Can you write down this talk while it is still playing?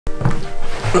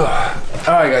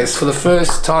Alright guys, for the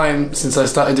first time since I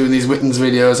started doing these WITNS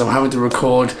videos, I'm having to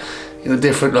record in a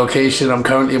different location. I'm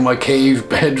currently in my cave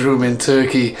bedroom in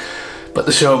Turkey, but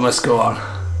the show must go on.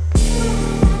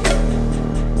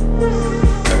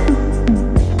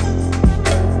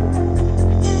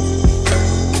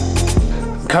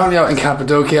 I'm currently out in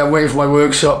Cappadocia. I'm waiting for my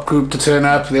workshop group to turn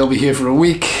up. They'll be here for a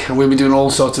week and we'll be doing all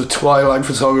sorts of twilight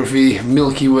photography,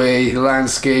 Milky Way,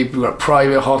 landscape. We've got a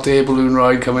private hot air balloon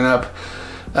ride coming up.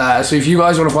 So if you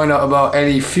guys want to find out about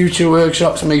any future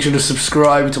workshops, make sure to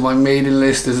subscribe to my mailing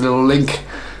list. There's a little link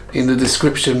in the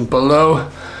description below.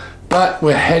 But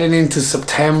we're heading into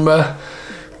September,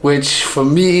 which for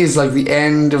me is like the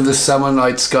end of the summer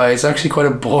night sky. It's actually quite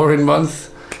a boring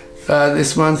month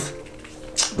this month,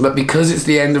 but because it's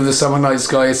the end of the summer night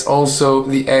sky, it's also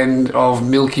the end of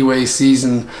Milky Way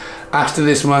season. After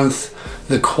this month,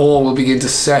 the core will begin to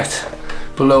set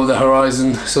below the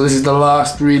horizon, so this is the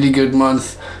last really good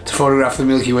month to photograph the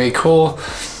Milky Way core.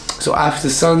 So after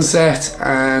sunset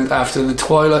and after the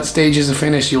twilight stages are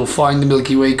finished, you'll find the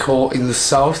Milky Way core in the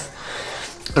south,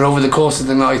 and over the course of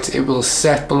the night it will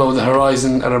set below the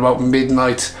horizon at about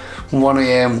midnight, 1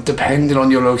 AM, depending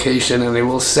on your location, and it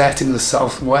will set in the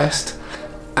southwest.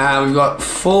 And we've got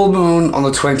full moon on the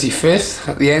 25th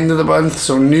at the end of the month,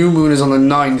 so new moon is on the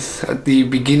 9th at the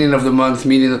beginning of the month,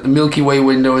 meaning that the Milky Way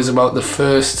window is about the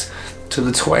 1st to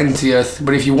the 20th.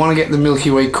 But if you want to get the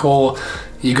Milky Way core,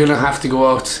 you're going to have to go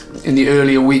out in the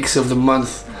earlier weeks of the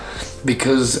month,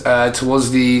 because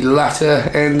towards the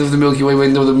latter end of the Milky Way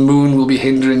window, the moon will be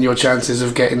hindering your chances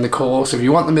of getting the core. So if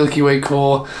you want the Milky Way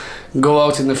core, go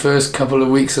out in the first couple of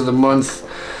weeks of the month,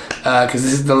 because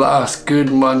this is the last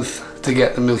good month to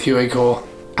get the Milky Way core.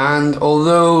 And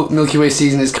although Milky Way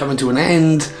season is coming to an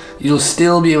end, you'll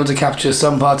still be able to capture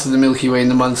some parts of the Milky Way in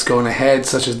the months going ahead,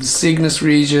 such as the Cygnus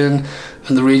region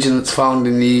and the region that's found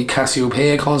in the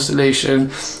Cassiopeia constellation,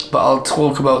 but I'll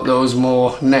talk about those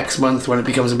more next month when it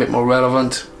becomes a bit more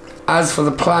relevant. As for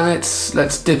the planets,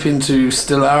 let's dip into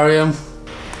Stellarium.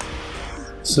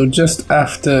 So just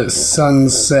after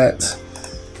sunset,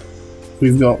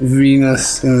 we've got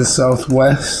Venus in the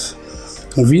southwest.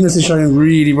 And Venus is shining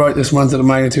really bright this month at a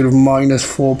magnitude of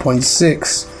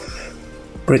 -4.6,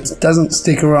 but it doesn't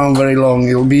stick around very long.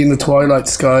 It will be in the twilight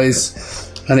skies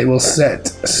and it will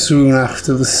set soon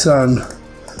after the sun,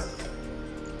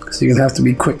 so you're going to have to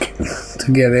be quick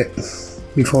to get it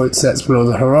before it sets below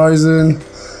the horizon.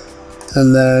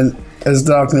 And then as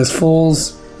darkness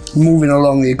falls, moving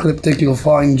along the ecliptic, you'll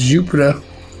find Jupiter,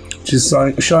 which is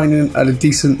shining at a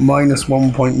decent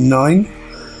 -1.9.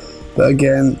 But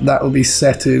again, that will be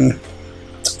setting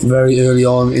very early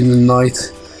on in the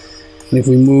night. And if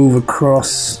we move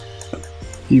across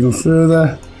even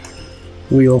further,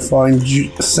 we'll find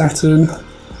Saturn,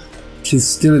 which is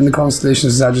still in the constellation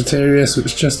of Sagittarius, which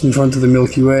is just in front of the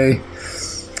Milky Way.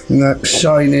 And that's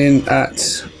shining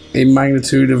at a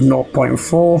magnitude of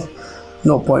 0.4,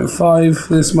 0.5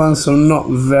 this month, so not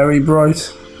very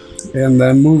bright. And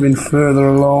then moving further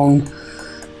along,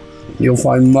 you'll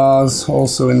find Mars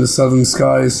also in the southern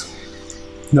skies.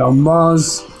 Now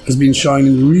Mars has been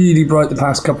shining really bright the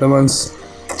past couple of months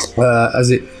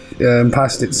as it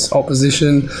passed its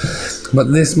opposition,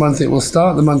 but this month it will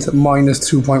start the month at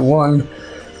 -2.1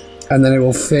 and then it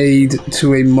will fade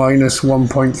to a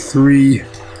 -1.3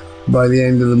 by the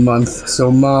end of the month.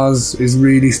 So Mars is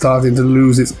really starting to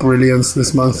lose its brilliance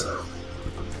this month.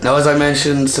 Now, as I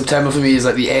mentioned, September for me is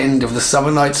like the end of the summer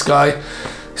night sky.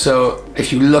 So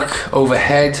if you look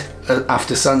overhead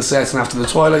after sunset and after the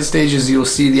twilight stages, you'll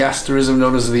see the asterism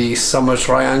known as the summer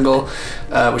triangle,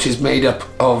 which is made up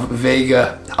of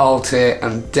Vega, Altair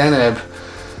and Deneb,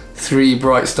 3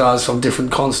 bright stars from different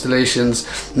constellations,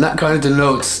 and that kind of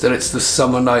denotes that it's the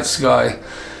summer night sky.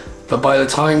 But by the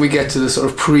time we get to the sort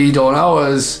of pre-dawn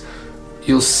hours,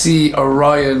 you'll see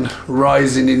Orion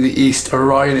rising in the east.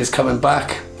 Orion is coming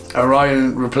back.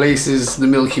 Orion replaces the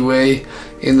Milky Way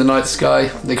in the night sky.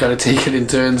 They kind of take it in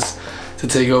turns to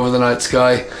take over the night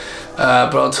sky.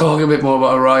 But I'll talk a bit more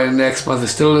about Orion next month.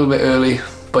 It's still a little bit early,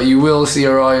 but you will see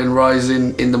Orion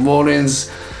rising in the mornings,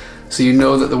 so you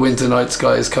know that the winter night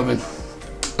sky is coming.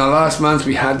 Now last month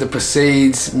we had the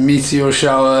Perseids meteor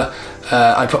shower.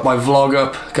 I put my vlog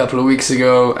up a couple of weeks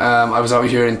ago. I was out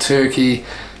here in Turkey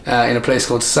in a place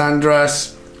called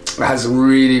Sandras. It has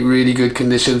really good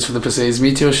conditions for the Perseids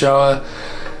meteor shower.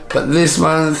 But this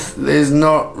month there's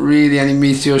not really any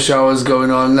meteor showers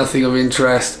going on, nothing of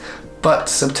interest. But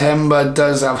September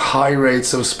does have high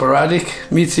rates of sporadic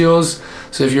meteors,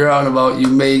 so if you're out and about you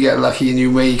may get lucky and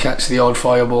you may catch the odd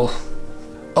fireball.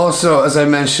 Also, as I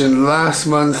mentioned last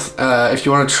month, if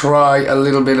you want to try a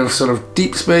little bit of sort of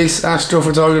deep space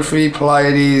astrophotography,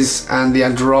 Pleiades and the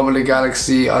Andromeda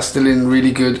Galaxy are still in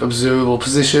really good observable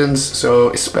positions.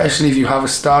 So especially if you have a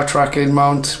star tracking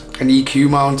mount, an EQ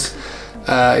mount,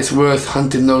 it's worth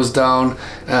hunting those down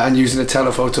and using a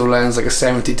telephoto lens like a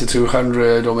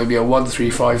 70-200 or maybe a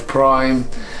 135 prime.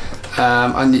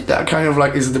 And that kind of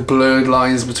like is the blurred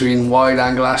lines between wide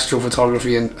angle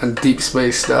astrophotography and deep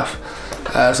space stuff.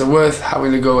 So worth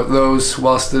having a go at those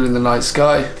whilst they're in the night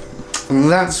sky.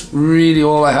 And that's really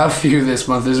all I have for you this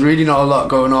month. There's really not a lot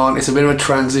going on. It's a bit of a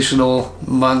transitional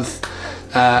month,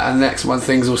 and next month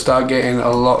things will start getting a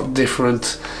lot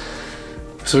different.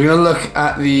 So we're going to look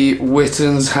at the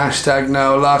WITNS hashtag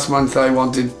now. Last month I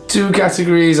wanted 2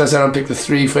 categories. I said I'd pick the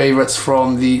 3 favourites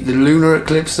from the lunar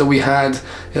eclipse that we had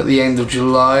at the end of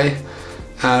July,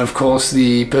 and of course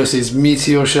the Perseids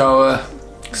meteor shower.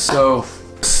 So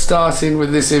starting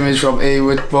with this image from A.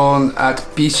 Whitbourne at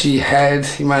Beachy Head.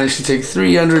 He managed to take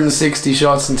 360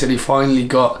 shots until he finally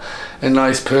got a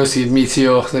nice Perseid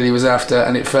meteor that he was after,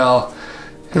 and it fell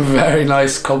in a very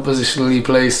nice compositionally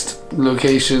placed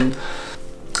location.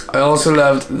 I also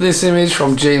loved this image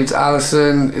from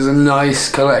James.allison. It's a nice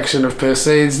collection of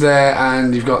Perseids there,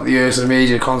 and you've got the Ursa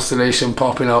Major constellation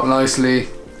popping out nicely.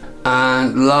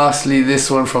 And lastly,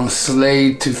 this one from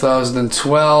Slade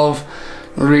 2012.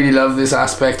 Really love this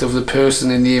aspect of the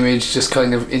person in the image just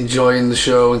kind of enjoying the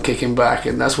show and kicking back,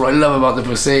 and that's what I love about the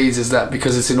Perseids, is that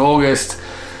because it's in August,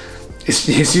 it's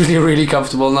usually a really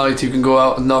comfortable night. You can go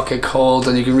out and not get cold,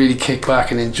 and you can really kick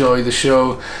back and enjoy the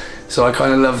show. So I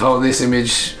kind of love how this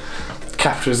image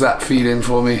captures that feeling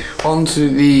for me. On to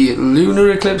the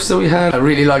lunar eclipse that we had. I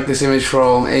really like this image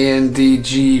from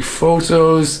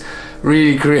andgphotos.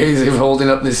 Really creative, holding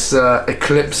up this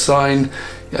eclipse sign,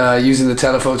 using the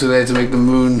telephoto there to make the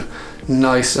moon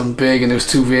nice and big. And there's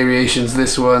 2 variations.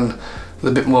 This one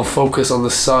with a bit more focus on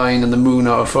the sign and the moon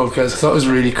out of focus. I thought it was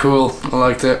really cool. I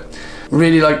liked it.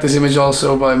 Really like this image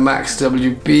also by Max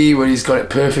WB, where he's got it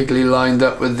perfectly lined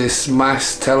up with this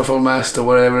mast, telephone mast or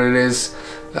whatever it is.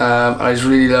 I just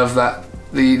really love that,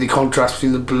 the contrast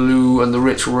between the blue and the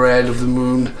rich red of the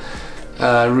moon.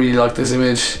 Really like this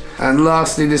image. And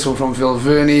lastly, this one from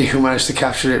Philverney, who managed to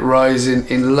capture it rising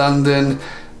in London.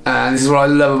 And this is what I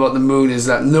love about the moon, is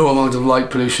that no amount of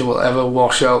light pollution will ever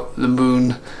wash out the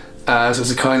moon. So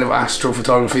it's a kind of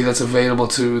astrophotography that's available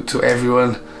to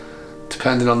everyone,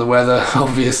 depending on the weather,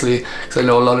 obviously, because I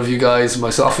know a lot of you guys,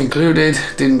 myself included,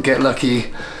 didn't get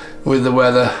lucky with the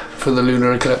weather for the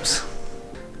lunar eclipse.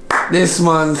 This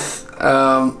month,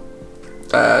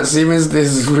 seems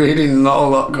there's really not a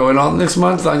lot going on this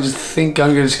month. I just think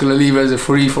I'm just going to leave it as a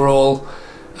free-for-all,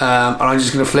 and I'm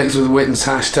just going to flick through the WITNS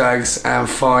hashtags and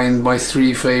find my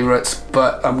 3 favourites.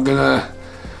 But I'm gonna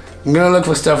look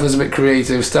for stuff that's a bit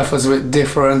creative, stuff that's a bit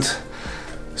different.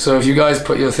 So if you guys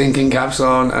put your thinking caps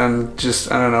on and just,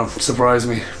 I don't know, surprise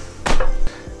me.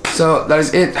 So that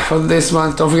is it for this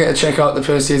month. Don't forget to check out the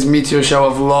Perseids meteor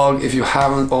shower vlog if you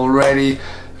haven't already.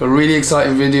 A really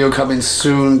exciting video coming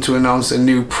soon to announce a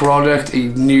new product, a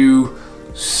new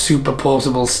super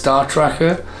portable star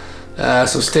tracker.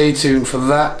 So stay tuned for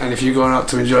that, and if you're going out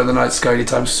to enjoy the night sky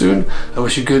anytime soon, I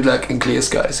wish you good luck and clear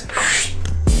skies.